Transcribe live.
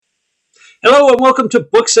Hello and welcome to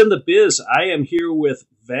Books and the Biz. I am here with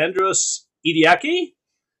Vandross Idiake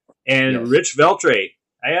and Yes. Rich Veltre.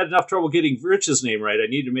 I had enough trouble getting Rich's name right. I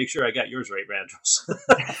need to make sure I got yours right, Vandross.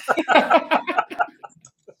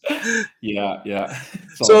 Yeah.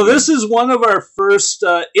 It's all So this good. is one of our first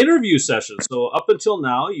interview sessions. So up until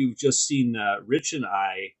now, you've just seen Rich and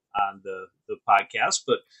I on the podcast,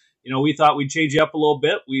 but we thought we'd change you up a little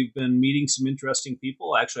bit. We've been meeting some interesting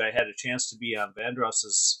people. Actually, I had a chance to be on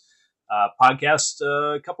Vandross's podcast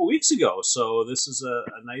a couple weeks ago. So this is a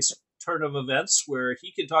nice turn of events where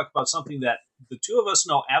he can talk about something that the two of us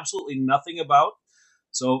know absolutely nothing about.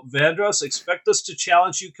 So, Vandross, expect us to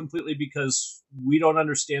challenge you completely because we don't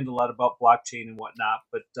understand a lot about blockchain and whatnot.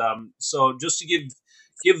 But so, just to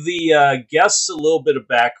give the guests a little bit of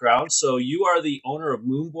background, so you are the owner of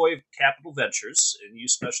Moonboy Capital Ventures, and you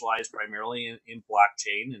specialize primarily in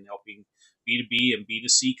blockchain and helping B2B and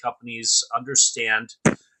B2C companies understand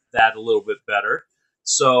that a little bit better.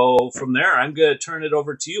 So, from there, I'm going to turn it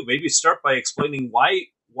over to you. Maybe start by explaining why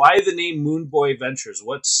the name Moonboy Ventures.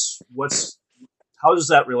 What's how does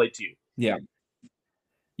that relate to you? Yeah.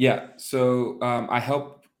 Yeah. So I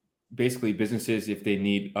help basically businesses if they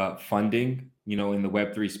need funding, in the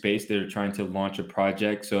Web3 space, they're trying to launch a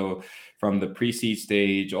project. So from the pre-seed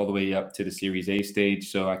stage all the way up to the Series A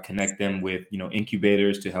stage. So I connect them with,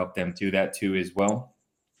 incubators to help them do that too as well.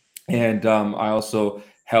 And I also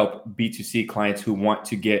help B2C clients who want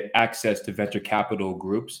to get access to venture capital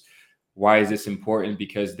groups. Why is this important?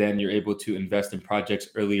 Because then you're able to invest in projects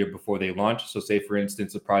earlier before they launch. So say, for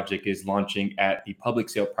instance, a project is launching at the public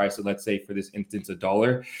sale price. So let's say for this instance,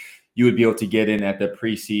 $1, you would be able to get in at the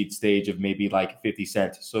pre-seed stage of maybe like 50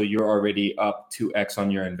 cents. So you're already up 2x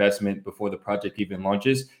on your investment before the project even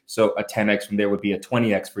launches. So a 10x from there would be a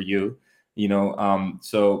 20x for you.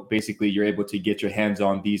 So basically you're able to get your hands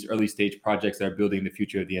on these early stage projects that are building the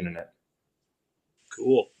future of the internet.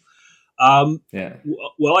 Cool. Um, Yeah.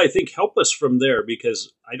 well, I think help us from there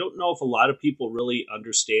because I don't know if a lot of people really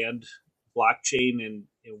understand blockchain and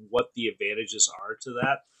what the advantages are to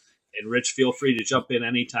that. And Rich, feel free to jump in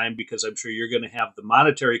anytime because I'm sure you're going to have the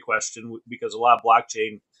monetary question because a lot of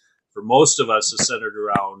blockchain for most of us is centered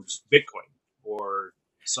around Bitcoin or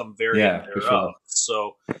some variant Yeah, for thereof. sure.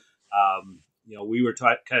 So we were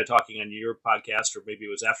kind of talking on your podcast, or maybe it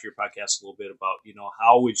was after your podcast, a little bit about,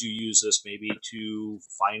 how would you use this maybe to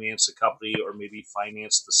finance a company or maybe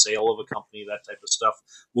finance the sale of a company, that type of stuff.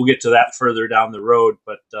 We'll get to that further down the road.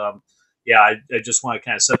 But I just want to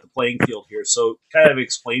kind of set the playing field here. So kind of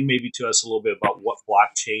explain maybe to us a little bit about what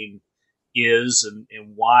blockchain is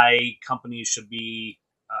and why companies should be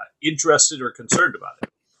interested or concerned about it.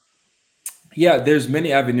 Yeah, there's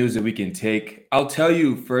many avenues that we can take. I'll tell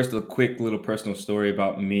you first a quick little personal story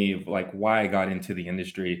about me of like why I got into the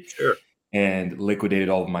industry Sure. and liquidated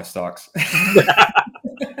all of my stocks.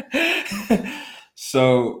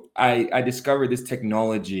 So I discovered this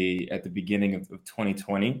technology at the beginning of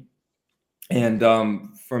 2020. And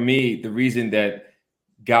for me, the reason that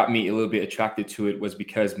got me a little bit attracted to it was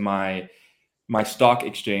because my stock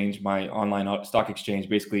exchange, my online stock exchange,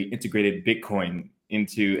 basically integrated Bitcoin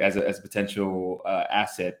into as a potential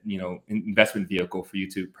asset, investment vehicle for you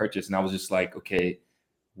to purchase. And I was just like, okay,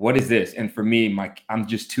 what is this? And for me, I'm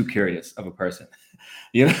just too curious of a person,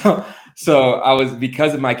 you know. So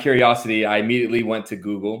because of my curiosity, I immediately went to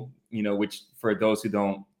Google, which for those who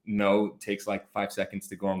don't know takes like 5 seconds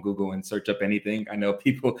to go on Google and search up anything. I know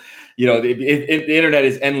people, if the internet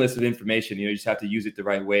is endless with information, you just have to use it the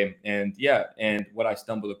right way. And and what I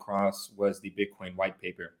stumbled across was the Bitcoin white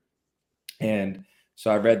paper. And so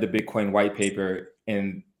I read the Bitcoin white paper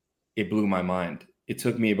and it blew my mind. It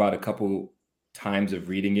took me about a couple times of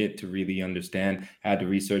reading it to really understand. I had to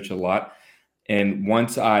research a lot. And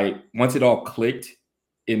once it all clicked,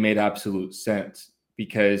 it made absolute sense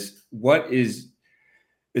because what is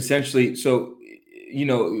essentially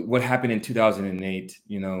what happened in 2008,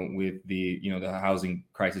 with the housing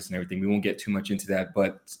crisis and everything. We won't get too much into that,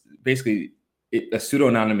 but basically a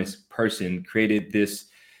pseudo-anonymous person created this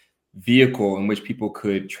vehicle in which people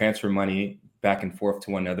could transfer money back and forth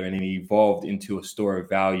to one another, and it evolved into a store of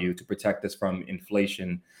value to protect us from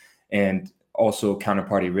inflation and also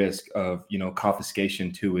counterparty risk of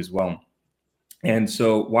confiscation too as well. And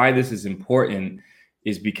so why this is important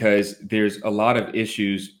is because there's a lot of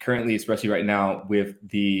issues currently, especially right now, with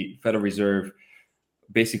the Federal Reserve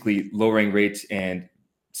basically lowering rates and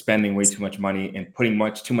spending way too much money and putting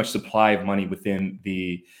too much supply of money within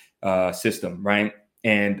the system, right?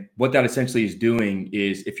 And what that essentially is doing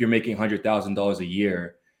is if you're making $100,000 a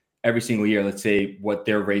year, every single year, let's say what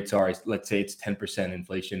their rates are, let's say it's 10%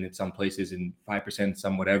 inflation in some places and 5% in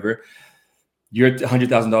some whatever. your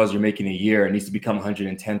 $100,000 you're making a year, it needs to become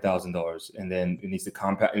 $110,000, and then it needs to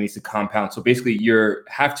compound. It needs to compound. So basically, you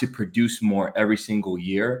have to produce more every single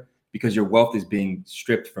year because your wealth is being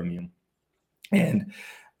stripped from you, and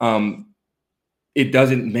it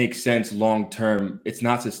doesn't make sense long term. It's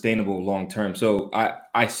not sustainable long term. So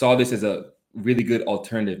I saw this as a really good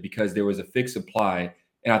alternative because there was a fixed supply,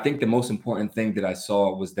 and I think the most important thing that I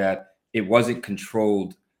saw was that it wasn't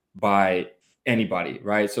controlled by anybody,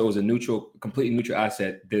 right? So it was a neutral, completely neutral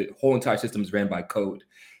asset. The whole entire system is ran by code.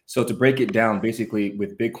 So to break it down, basically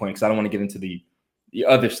with Bitcoin, because I don't want to get into the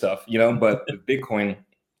other stuff, but with Bitcoin,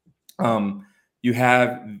 you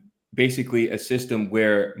have basically a system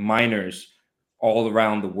where miners all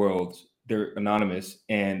around the world, they're anonymous,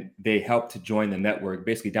 and they help to join the network.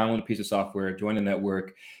 Basically, download a piece of software, join the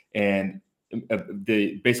network, and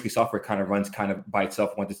the basically software kind of runs kind of by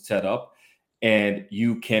itself once it's set up, and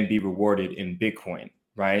you can be rewarded in Bitcoin,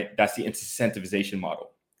 right? That's the incentivization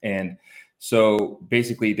model. And so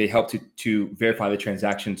basically, they help to verify the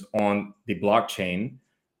transactions on the blockchain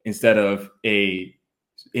instead of a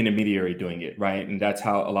intermediary doing it, right? And that's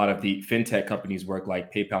how a lot of the fintech companies work,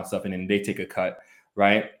 like PayPal and stuff, and then they take a cut,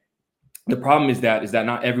 right? The problem is that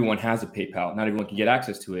not everyone has a PayPal. Not everyone can get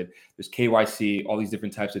access to it. There's KYC, all these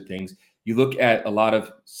different types of things. You look at a lot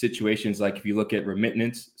of situations, like if you look at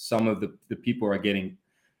remittance, some of the people are getting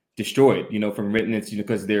destroyed, from remittance,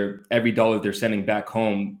 because every dollar they're sending back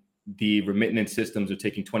home, the remittance systems are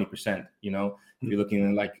taking 20%, if you're looking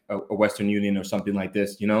at like a Western Union or something like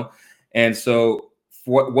this, and so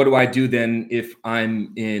what do I do then if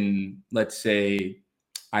I'm in, let's say,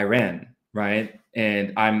 Iran, right?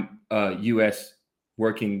 And I'm a US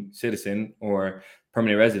working citizen or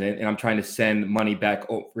permanent resident, and I'm trying to send money back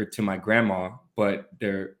over to my grandma, but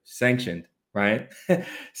they're sanctioned, right?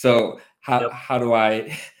 So how do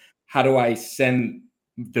I send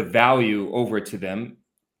the value over to them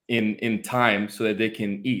in time so that they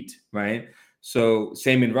can eat, right? So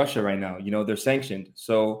same in Russia right now, they're sanctioned.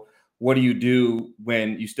 So what do you do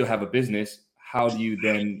when you still have a business? How do you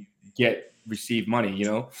then receive money,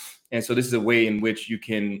 And so this is a way in which you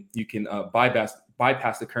can bypass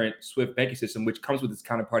the current SWIFT banking system, which comes with its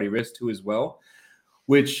counterparty risk too as well,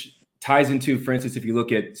 which ties into, for instance, if you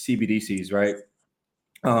look at CBDCs, right?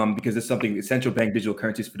 Because it's something, central bank digital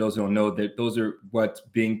currencies, for those who don't know, that those are what's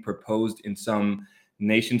being proposed in some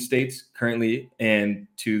nation states currently, and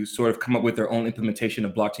to sort of come up with their own implementation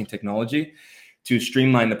of blockchain technology to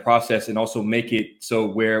streamline the process and also make it so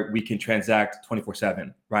where we can transact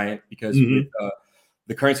 24/7, right? Because with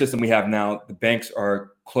the current system we have now, the banks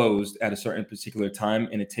are closed at a certain particular time,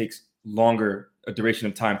 and it takes longer a duration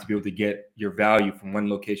of time to be able to get your value from one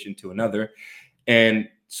location to another. And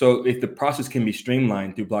so if the process can be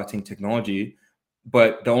streamlined through blockchain technology,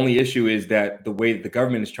 but the only issue is that the way that the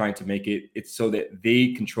government is trying to make it, it's so that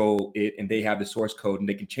they control it and they have the source code and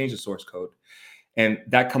they can change the source code. And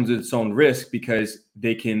that comes with its own risk because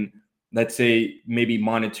they can, let's say, maybe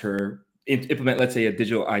implement, let's say, a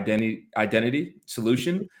digital identity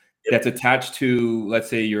solution that's attached to, let's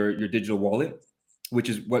say, your digital wallet, which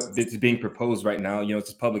is what is being proposed right now.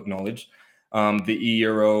 It's public knowledge. The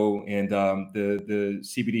euro and the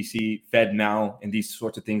CBDC, Fed now, and these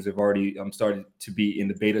sorts of things have already started to be in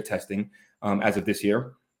the beta testing as of this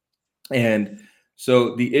year. And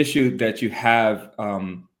so the issue that you have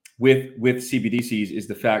with CBDCs is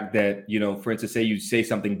the fact that, for instance, say you say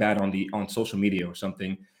something bad on social media or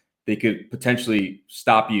something, they could potentially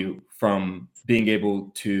stop you from being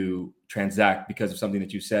able to transact because of something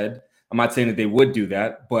that you said. I'm not saying that they would do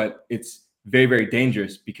that, but it's very, very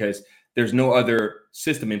dangerous because there's no other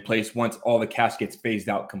system in place once all the cash gets phased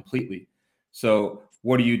out completely. So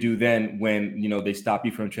what do you do then when, they stop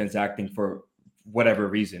you from transacting for whatever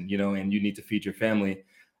reason, and you need to feed your family?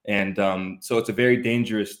 And so it's a very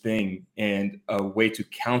dangerous thing. And a way to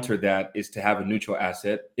counter that is to have a neutral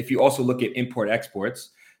asset. If you also look at import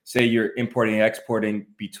exports, say you're importing and exporting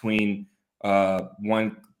between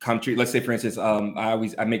one country, let's say, for instance,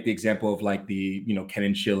 I make the example of like the,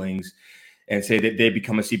 Kenyan shillings, and say that they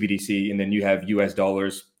become a CBDC, and then you have US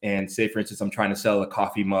dollars. And say, for instance, I'm trying to sell a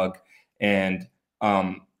coffee mug, and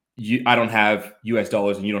I don't have US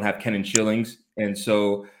dollars and you don't have Kenyan shillings. And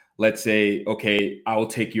so let's say, okay, I will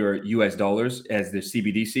take your US dollars as the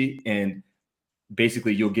CBDC, and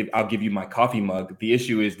basically I'll give you my coffee mug. The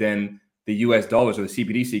issue is then the US dollars or the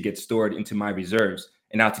CBDC gets stored into my reserves,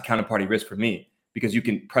 and now it's a counterparty risk for me because you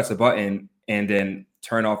can press a button and then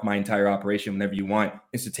turn off my entire operation whenever you want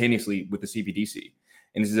instantaneously with the CBDC.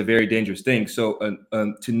 And this is a very dangerous thing. So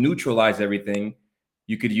to neutralize everything,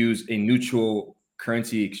 you could use a neutral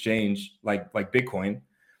currency exchange like Bitcoin,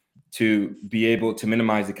 to be able to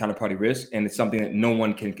minimize the counterparty risk, and it's something that no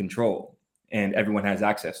one can control and everyone has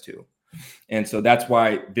access to. And so that's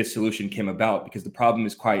why this solution came about, because the problem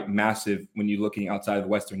is quite massive when you're looking outside of the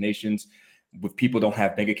Western nations. With people don't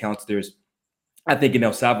have bank accounts, I think in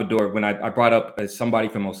El Salvador, when I brought up somebody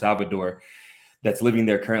from El Salvador that's living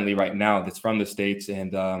there currently right now, that's from the States,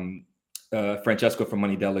 and Francesco from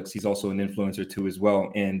Money Delics, he's also an influencer too as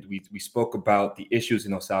well. And we spoke about the issues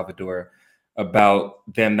in El Salvador, about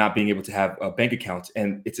them not being able to have bank accounts.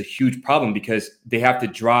 And it's a huge problem because they have to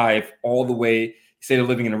drive all the way, say they're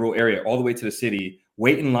living in a rural area, all the way to the city,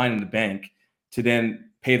 wait in line in the bank to then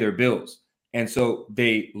pay their bills. And so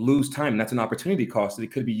they lose time. That's an opportunity cost that they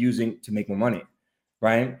could be using to make more money,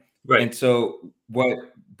 right? Right. And so what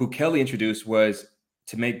Bukele introduced was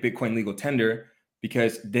to make Bitcoin legal tender,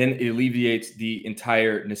 because then it alleviates the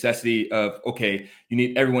entire necessity of, okay,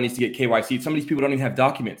 everyone needs to get KYC. Some of these people don't even have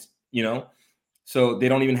documents, so they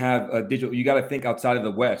don't even have a digital. You got to think outside of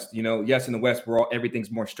the West. Yes, in the West,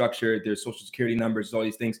 everything's more structured. There's social security numbers, all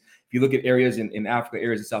these things. If you look at areas in Africa,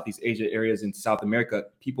 areas in Southeast Asia, areas in South America,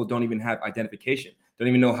 people don't even have identification. Don't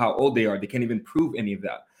even know how old they are. They can't even prove any of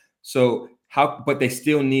that. So but they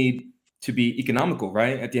still need to be economical,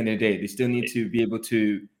 right? At the end of the day, they still need to be able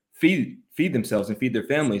to feed themselves and feed their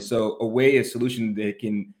families. So a solution they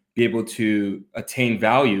can be able to attain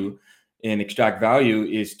value and extract value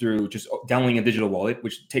is through just downloading a digital wallet,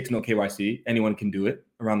 which takes no KYC. Anyone can do it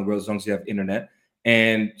around the world as long as you have internet,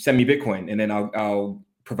 and send me Bitcoin, and then I'll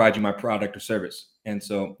provide you my product or service. And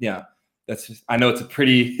so, yeah, I know it's a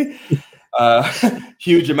pretty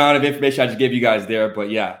huge amount of information I just gave you guys there,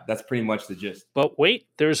 but yeah, that's pretty much the gist. But wait,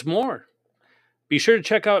 there's more. Be sure to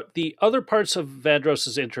check out the other parts of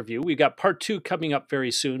Vandross's interview. We got part 2 coming up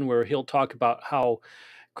very soon, where he'll talk about how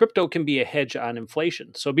crypto can be a hedge on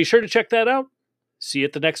inflation. So be sure to check that out. See you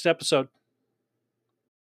at the next episode.